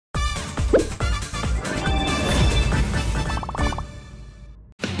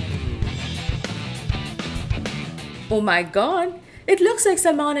Oh my god! It looks like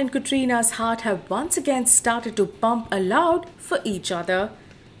Salman and Katrina's heart have once again started to pump aloud for each other.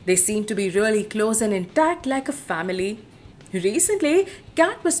 They seem to be really close and intact like a family. Recently,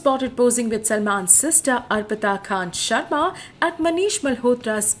 Kat was spotted posing with Salman's sister Arpita Khan Sharma at Manish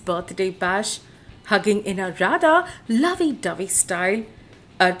Malhotra's birthday bash, hugging in a rather lovey-dovey style.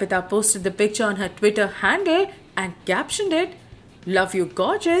 Arpita posted the picture on her Twitter handle and captioned it, "Love you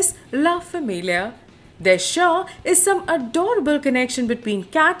gorgeous, love familiar." There sure is some adorable connection between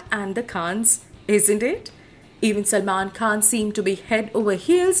Kat and the Khans, isn't it? Even Salman Khan seemed to be head over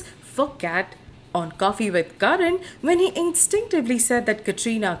heels for Kat on Coffee with Karan when he instinctively said that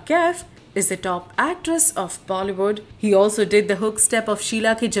Katrina Kaif is the top actress of Bollywood. He also did the hook step of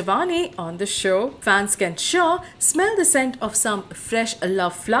Sheila Ki Jawani on the show. Fans can sure smell the scent of some fresh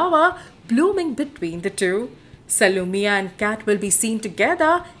love flower blooming between the two. Sallu Mia and Kat will be seen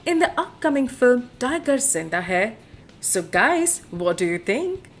together in the upcoming film Tiger Zinda Hai. So guys, what do you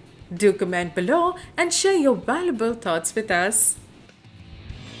think? Do comment below and share your valuable thoughts with us.